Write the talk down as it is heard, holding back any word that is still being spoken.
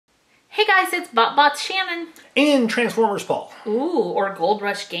Hey guys, it's BotBots Shannon. And Transformers Paul. Ooh, or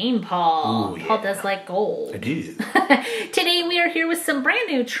Goldrush Game Paul. Ooh, yeah. Paul does like gold. I do. Today we are here with some brand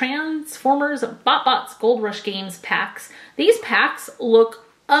new Transformers BotBots Goldrush Games packs. These packs look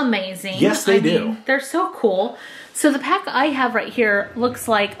amazing. Yes, they do. They're so cool. So the pack I have right here looks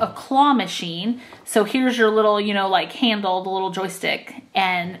like a claw machine. So here's your little, like handle, the little joystick,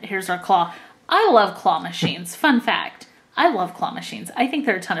 and here's our claw. I love claw machines. Fun fact. I love claw machines. I think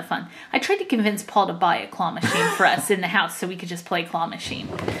they're a ton of fun. I tried to convince Paul to buy a claw machine for us in the house so we could just play claw machine.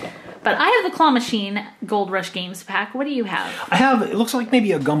 But I have the claw machine Goldrush Games pack. What do you have? I have, it looks like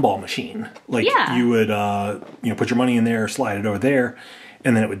maybe a gumball machine. Like you would, put your money in there, slide it over there,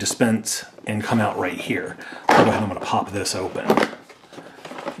 and then it would dispense and come out right here. I'll go ahead and I'm going to pop this open.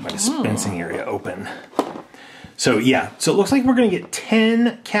 My dispensing area open. So yeah, so it looks like we're going to get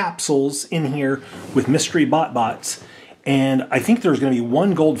 10 capsules in here with mystery BotBots. And I think there's going to be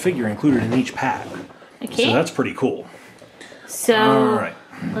one gold figure included in each pack. Okay. So that's pretty cool. So, all right.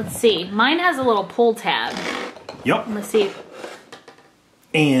 Let's see. Mine has a little pull tab. Yep. Let's see.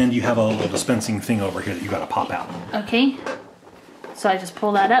 And you have a little dispensing thing over here that you got to pop out. Okay. So I just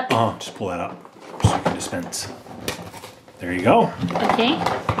pull that up. Just pull that up so you can dispense. There you go. Okay.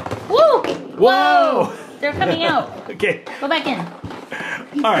 Woo! Whoa! They're coming out. Okay. Go back in.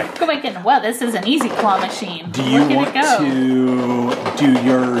 All right. Go back in. Wow, this is an easy claw machine. Do you want to do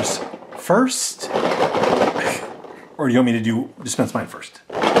yours first? Or do you want me to dispense mine first?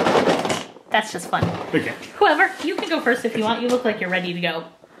 That's just fun. Okay. Whoever, you can go first if you want. You look like you're ready to go.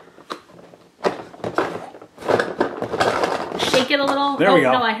 Shake it a little. There we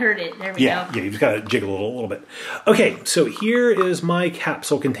go. No, I heard it. There we go. Yeah, you've got to jiggle it a little bit. Okay, so here is my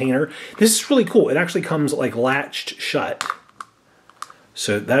capsule container. This is really cool. It actually comes like latched shut.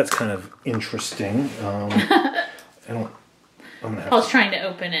 So that's kind of interesting. Paul's trying to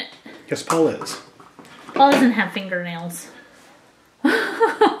open it. Yes, Paul is. Paul doesn't have fingernails. Paul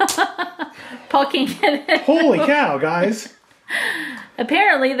can't get it. Holy cow, guys.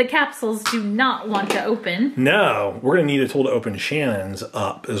 Apparently, the capsules do not want to open. No, we're going to need a tool to open Shannon's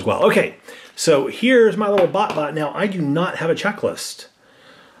up as well. Okay, so here's my little BotBot. Now, I do not have a checklist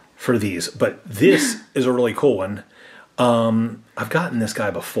for these, but this is a really cool one. I've gotten this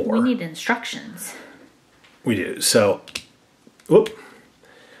guy before. We need instructions. We do. So, whoop.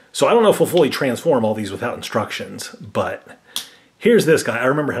 So I don't know if we'll fully transform all these without instructions, but here's this guy. I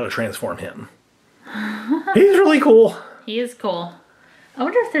remember how to transform him. He's really cool. He is cool. I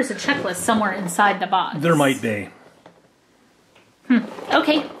wonder if there's a checklist somewhere inside the box. There might be.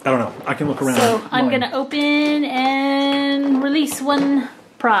 Okay. I don't know. I can look around. So I'm going to open and release one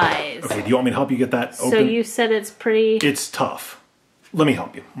prize. Okay, do you want me to help you get that open? So you said it's pretty... It's tough. Let me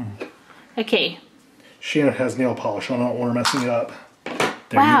help you. Okay. Shannon has nail polish on. I don't want her messing it up.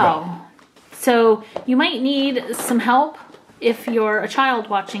 There Wow. you go. So you might need some help. If you're a child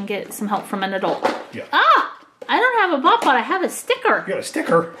watching, get some help from an adult. Yeah. Ah! I don't have a BotBot. I have a sticker. You got a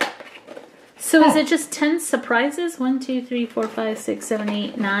sticker? So is it just 10 surprises? 1, 2, 3, 4, 5, 6, 7,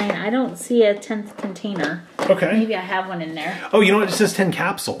 8, 9. I don't see a 10th container. Okay. Maybe I have one in there. Oh, you know what? It says 10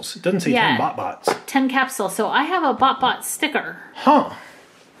 capsules. It doesn't say 10 BotBots. 10 capsules. So I have a BotBot sticker. Huh.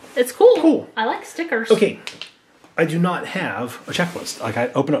 It's cool. Cool. I like stickers. Okay. I do not have a checklist. Like, I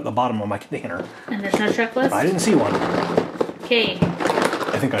open up the bottom of my container. And there's no checklist? I didn't see one. Okay.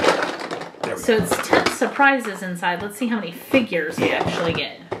 I think I did. There we So go. it's 10 surprises inside. Let's see how many figures we actually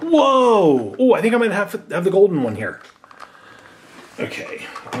get. Whoa! Oh, I think I might have the golden one here. Okay.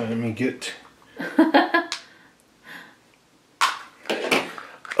 Let me get...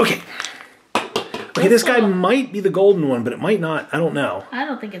 Okay. Okay, this guy might be the golden one, but it might not. I don't know. I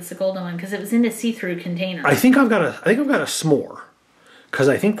don't think it's the golden one because it was in a see-through container. I think I've got a s'more. Because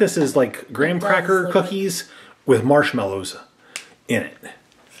I think this is like graham cracker cookies with marshmallows in it.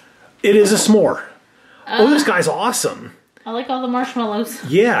 It is a s'more. Oh, this guy's awesome. I like all the marshmallows.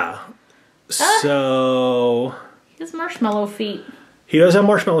 Yeah. So... He has marshmallow feet. He does have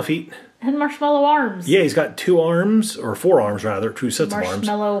marshmallow feet. And marshmallow arms. Yeah, he's got 2 arms, or 4 arms rather, 2 sets of arms.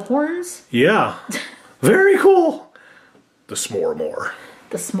 Marshmallow horns. Yeah. Very cool. The s'more-more.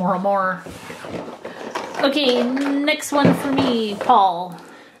 The s'more-more. Yeah. Okay, next one for me, Paul.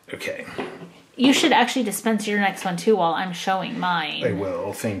 Okay. You should actually dispense your next one too while I'm showing mine. I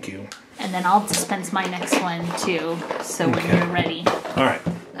will, thank you. And then I'll dispense my next one too, so when you're ready. All right.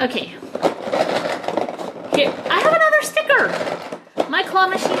 Okay. Here, I have another sticker. My claw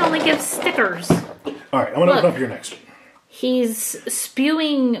machine only gives stickers. All right, I'm going to open up your next one. He's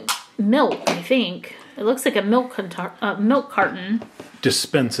spewing milk, I think. It looks like a milk carton.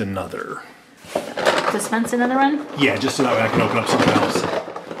 Dispense another. Dispense another one? Yeah, just so that way I can open up something else.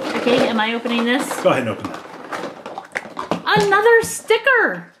 Okay, am I opening this? Go ahead and open that. Another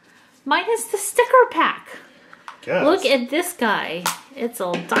sticker! Mine is the sticker pack. Yes. Look at this guy. It's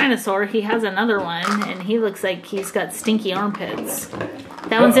a dinosaur. He has another one, and he looks like he's got stinky armpits.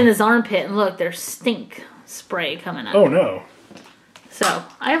 That one's in his armpit, and look, there's stink spray coming up. Oh, no. So,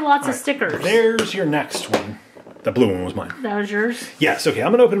 I have lots of stickers. There's your next one. The blue one was mine. That was yours? Yes, okay.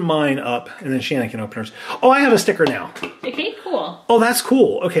 I'm going to open mine up, and then Shannon can open hers. Oh, I have a sticker now. Okay, cool. Oh, that's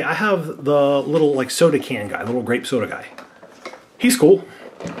cool. Okay, I have the little, like, soda can guy, the little grape soda guy. He's cool.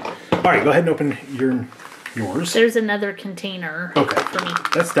 All right, go ahead and open yours. There's another container for me.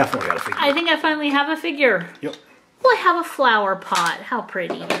 That's definitely got a figure. I think I finally have a figure. Yep. Well, I have a flower pot. How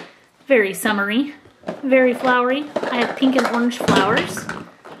pretty. Very summery. Very flowery. I have pink and orange flowers.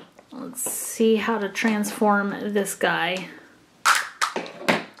 Let's see how to transform this guy.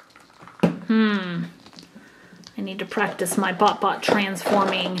 I need to practice my bot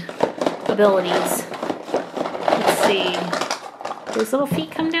transforming abilities. Let's see. Do his little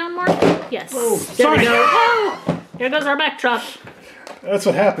feet come down more? Yes. Oh, there we go. Oh, there goes our backdrop. That's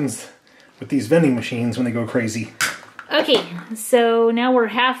what happens with these vending machines when they go crazy. Okay, so now we're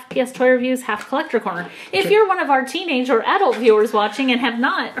half PS Toy Reviews, half Collector Corner. If you're one of our teenage or adult viewers watching and have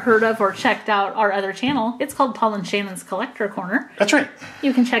not heard of or checked out our other channel, it's called Paul and Shannon's Collector Corner. That's right.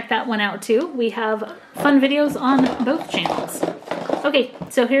 You can check that one out too. We have fun videos on both channels. Okay,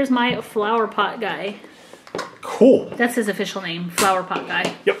 so here's my flower pot guy. Cool. That's his official name, flower pot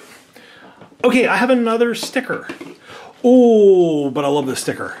guy. Yep. Okay, I have another sticker. Oh, but I love this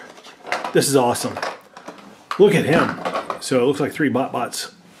sticker. This is awesome. Look at him. So it looks like 3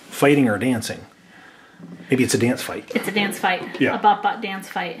 bots fighting or dancing. Maybe it's a dance fight. It's a dance fight. Yeah. A bot dance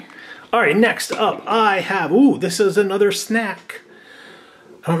fight. All right, next up I have, ooh, this is another snack.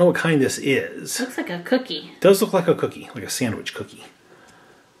 I don't know what kind this is. Looks like a cookie. It does look like a cookie, like a sandwich cookie.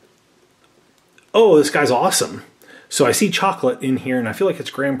 Oh, this guy's awesome. So I see chocolate in here, and I feel like it's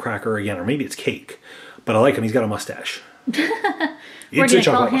graham cracker again, or maybe it's cake. But I like him. He's got a mustache. We're going to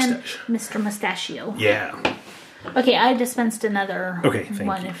call him Mr. Mustachio. Yeah. Okay, I dispensed another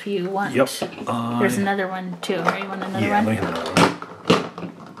one you. If you want. Yep. There's another one too, right? You want another yeah, one? Yeah, another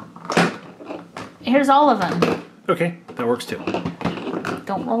one. Here's all of them. Okay, that works too.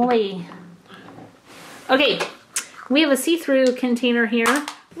 Don't roll away. Okay, we have a see-through container here.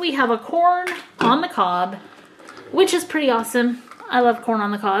 We have a corn on the cob, which is pretty awesome. I love corn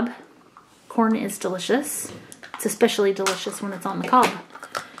on the cob. Corn is delicious. It's especially delicious when it's on the cob.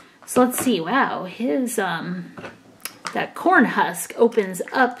 So let's see. Wow, his that corn husk opens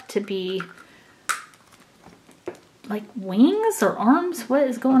up to be like wings or arms. What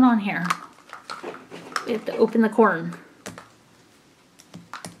is going on here? We have to open the corn.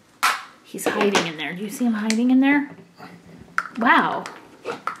 He's hiding in there. Do you see him hiding in there? Wow.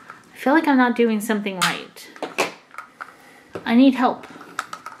 I feel like I'm not doing something right. I need help.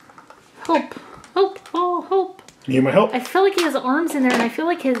 Help. Help. Oh, help. You need my help? I feel like he has arms in there, and I feel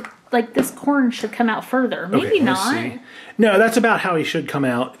like this corn should come out further. Maybe not. See. No, that's about how he should come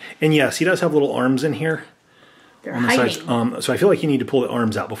out. And yes, he does have little arms in here. They're on the hiding. sides. So I feel like you need to pull the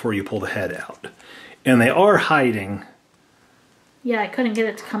arms out before you pull the head out. And they are hiding. Yeah, I couldn't get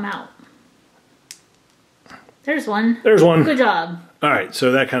it to come out. There's one. There's one. Good job. All right,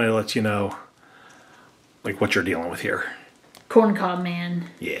 so that kind of lets you know like what you're dealing with here. Corn cob man.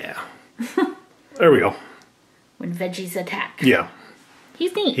 Yeah. There we go. When veggies attack. Yeah.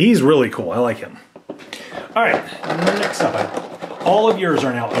 He's neat. He's really cool. I like him. All right, and then next up, all of yours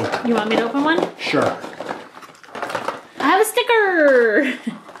are now open. You want me to open one? Sure. I have a sticker.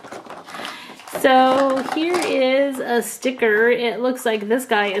 So here is a sticker. It looks like this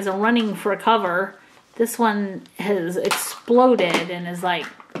guy is running for cover. This one has exploded and is like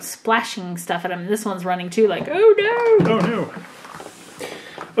splashing stuff at him. This one's running too, like, oh no! Oh no.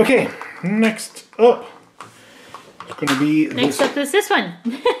 Okay, next up. It's going to be Next up is this one.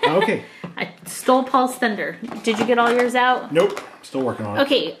 Okay. I stole Paul's thunder. Did you get all yours out? Nope. Still working on it.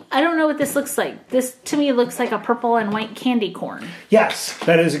 Okay, I don't know what this looks like. This, to me, looks like a purple and white candy corn. Yes,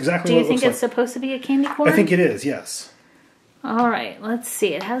 that is exactly what it looks like. Do you think it's supposed to be a candy corn? I think it is, yes. All right, let's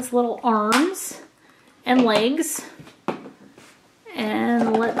see. It has little arms and legs.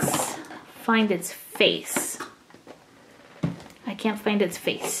 And let's find its face. I can't find its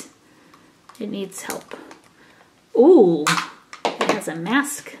face. It needs help. Ooh, it has a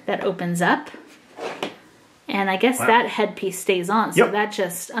mask that opens up. And I guess that headpiece stays on, so that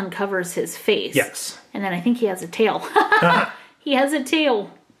just uncovers his face. Yes. And then I think he has a tail. He has a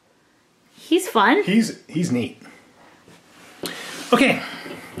tail. He's fun. He's neat. Okay.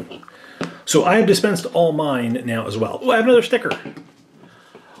 So I have dispensed all mine now as well. Oh, I have another sticker.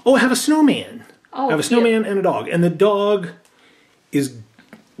 Oh, I have a snowman. Oh, I have a snowman and a dog. And the dog is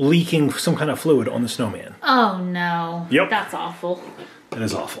leaking some kind of fluid on the snowman. Oh, no. Yep. That's awful. That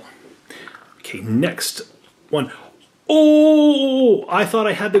is awful. Okay, next one. Oh, I thought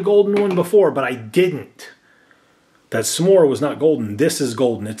I had the golden one before, but I didn't. That s'more was not golden. This is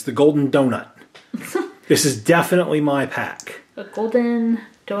golden. It's the golden donut. This is definitely my pack. A golden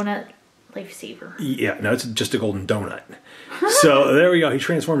donut lifesaver. Yeah, no, it's just a golden donut. So there we go. He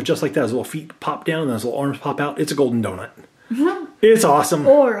transforms just like that. His little feet pop down and his little arms pop out. It's a golden donut. It's awesome.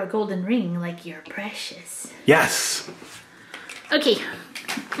 Or a golden ring like you're precious. Yes. Okay,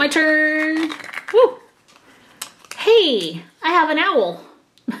 my turn. Woo. Hey, I have an owl.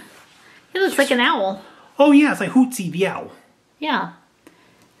 He looks like an owl. Oh, yeah, it's like Hootsy the owl. Yeah.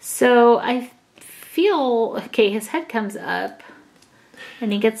 So I feel, okay, his head comes up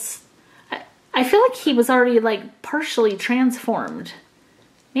and he gets, I feel like he was already like partially transformed.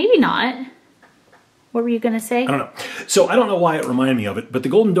 Maybe not. What were you going to say? I don't know. So I don't know why it reminded me of it, but the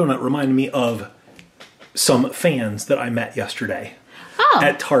golden donut reminded me of some fans that I met yesterday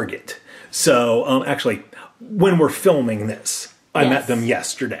at Target. So actually, when we're filming this, I met them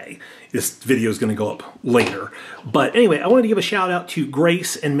yesterday. This video is going to go up later. But anyway, I wanted to give a shout out to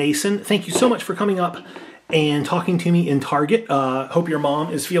Grace and Mason. Thank you so much for coming up and talking to me in Target. Hope your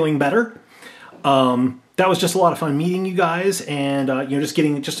mom is feeling better. That was just a lot of fun meeting you guys and you know, just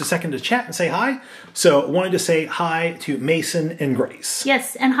getting just a second to chat and say hi. So I wanted to say hi to Mason and Grace.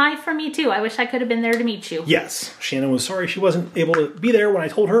 Yes, and hi from me too. I wish I could have been there to meet you. Yes, Shannon was sorry she wasn't able to be there when I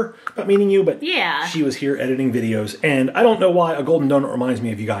told her about meeting you, but yeah, she was here editing videos. And I don't know why a golden donut reminds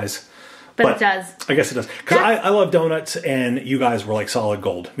me of you guys. But it does. I guess it does. Because I love donuts, and you guys were like solid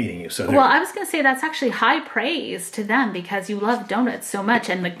gold meeting you. So well, I was going to say that's actually high praise to them because you love donuts so much,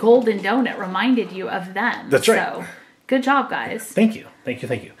 and the golden donut reminded you of them. That's right. So, good job, guys. Thank you. Thank you.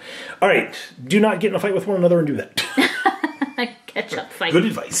 Thank you. All right. Do not get in a fight with one another and do that. Catch up fight. Good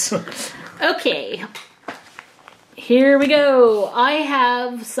advice. Okay. Here we go. I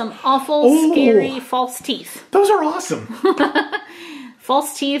have some awful, scary false teeth. Those are awesome.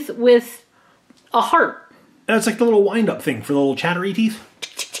 False teeth with a heart. That's like the little wind-up thing for the little chattery teeth.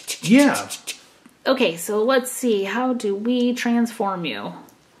 Yeah. Okay, so let's see. How do we transform you?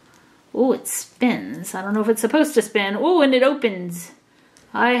 Oh, it spins. I don't know if it's supposed to spin. Oh, and it opens.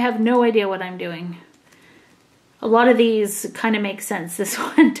 I have no idea what I'm doing. A lot of these kind of make sense. This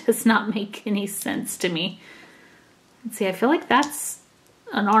one does not make any sense to me. Let's see. I feel like that's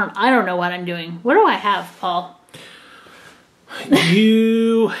an arm. I don't know what I'm doing. What do I have, Paul?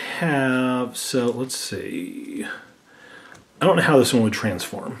 You have, so let's see. I don't know how this one would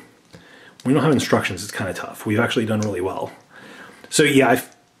transform. We don't have instructions. It's kind of tough. We've actually done really well. So yeah,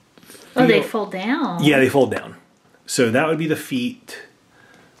 oh, they fold down. Yeah, they fold down. So that would be the feet.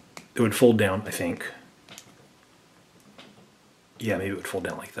 It would fold down, I think. Yeah, maybe it would fold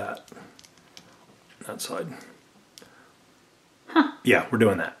down like that. That side. Huh. Yeah, we're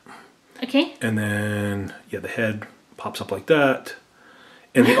doing that. Okay. And then, yeah, the head pops up like that,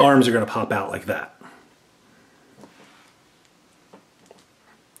 and the arms are going to pop out like that.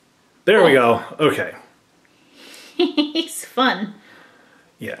 There we go. Okay. He's fun.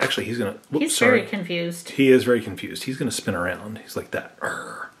 Yeah, actually, he's going to... He's very confused. He is very confused. He's going to spin around. He's like that.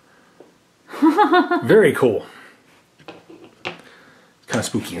 Very cool. Kind of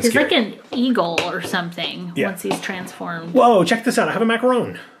spooky and scary. He's like an eagle or something once he's transformed. Whoa, check this out. I have a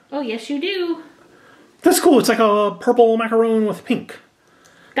macaron. Oh, yes, you do. That's cool. It's like a purple macaron with pink.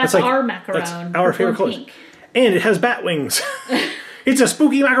 That's like our macaron. That's our favorite color. And it has bat wings. It's a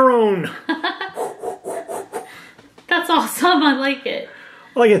spooky macaron. That's awesome. I like it.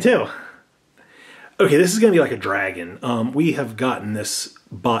 I like it too. Okay, this is going to be like a dragon. We have gotten this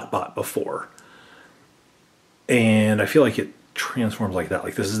bot before. And I feel like it transforms like that.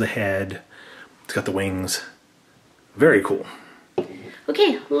 Like this is the head. It's got the wings. Very cool.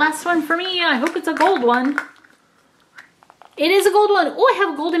 Okay, last one for me. I hope it's a gold one. It is a gold one. Oh, I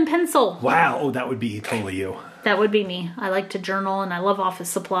have a golden pencil. Wow. Oh, that would be totally you. That would be me. I like to journal and I love office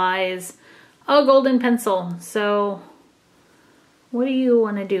supplies. Oh, golden pencil. So, what do you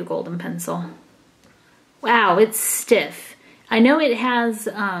want to do, golden pencil? Wow, it's stiff. I know it has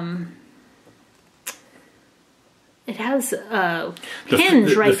a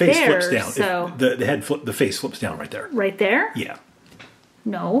hinge right there. The face flips down. So the face flips down right there. Right there? Yeah.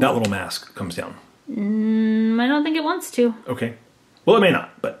 No. That little mask comes down. I don't think it wants to. Okay. Well, it may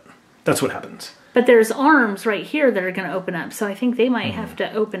not, but that's what happens. But there's arms right here that are going to open up, so I think they might have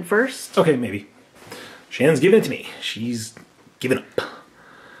to open first. Okay, maybe. Shannon's giving it to me. She's giving up.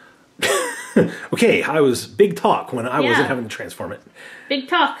 Okay, I was big talk when I wasn't having to transform it. Big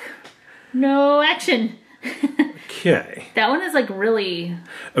talk. No action. Okay. That one is like really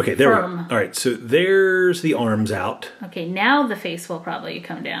okay, there firm. we go. All right, so there's the arms out. Okay, now the face will probably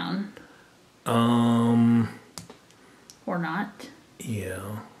come down. Or not.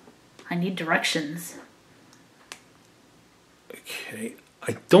 Yeah. I need directions. Okay.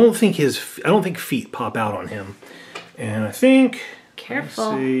 I don't think feet pop out on him. And I think...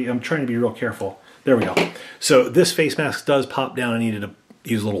 Careful. See, I'm trying to be real careful. There we go. So this face mask does pop down. I needed to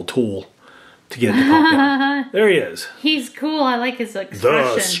use a little tool to get it to pop down. There he is. He's cool. I like his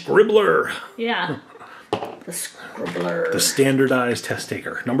expression. The Scribbler. Yeah. The Scribbler. The standardized test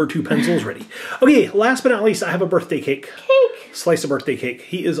taker. Number 2 pencils ready. Okay, last but not least, I have a birthday cake. Slice of birthday cake.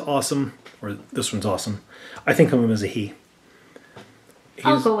 He is awesome. Or this one's awesome. I think of him as a he.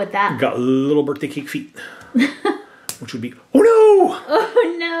 I'll go with that. Got little birthday cake feet. Which would be... Oh no!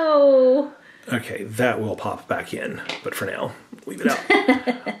 Oh no! Okay, that will pop back in. But for now, leave it out.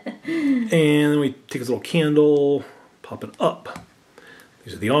 And then we take this little candle, pop it up.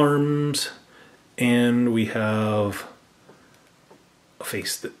 These are the arms. And we have a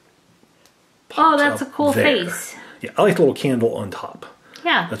face that pops that's a cool there. face. Yeah, I like the little candle on top.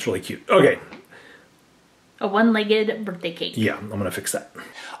 Yeah. That's really cute. Okay. A one-legged birthday cake. Yeah, I'm going to fix that.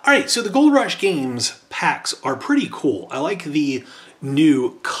 All right, so the Goldrush Games packs are pretty cool. I like the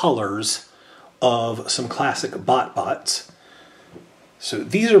new colors of some classic bots. So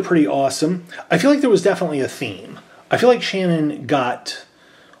these are pretty awesome. I feel like there was definitely a theme. I feel like Shannon got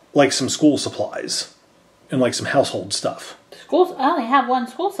like some school supplies and like some household stuff. Schools? I only have one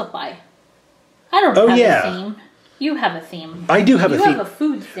school supply. I don't have a theme. You have a theme. I do have a theme. You have a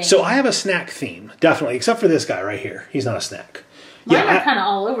food theme. So I have a snack theme, definitely, except for this guy right here. He's not a snack. Mine are kind of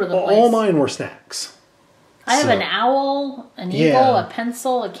all over the place. All mine were snacks. I have an owl, an eagle, a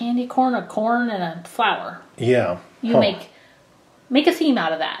pencil, a candy corn, a corn, and a flower. Yeah. You make a theme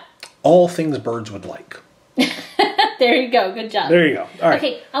out of that. All things birds would like. There you go. Good job. There you go. All right.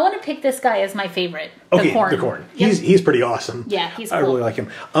 Okay, I want to pick this guy as my favorite. Okay, the corn. the corn. Yep. He's pretty awesome. Yeah, he's cool. I really like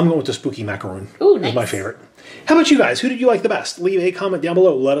him. I'm going with the spooky macaroon. Ooh, nice. He's my favorite. How about you guys? Who did you like the best? Leave a comment down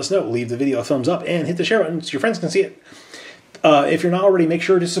below. Let us know. Leave the video a thumbs up and hit the share button so your friends can see it. If you're not already, make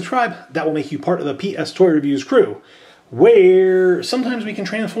sure to subscribe. That will make you part of the PS Toy Reviews crew, where sometimes we can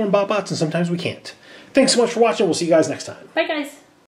transform bots and sometimes we can't. Thanks so much for watching. We'll see you guys next time. Bye, guys.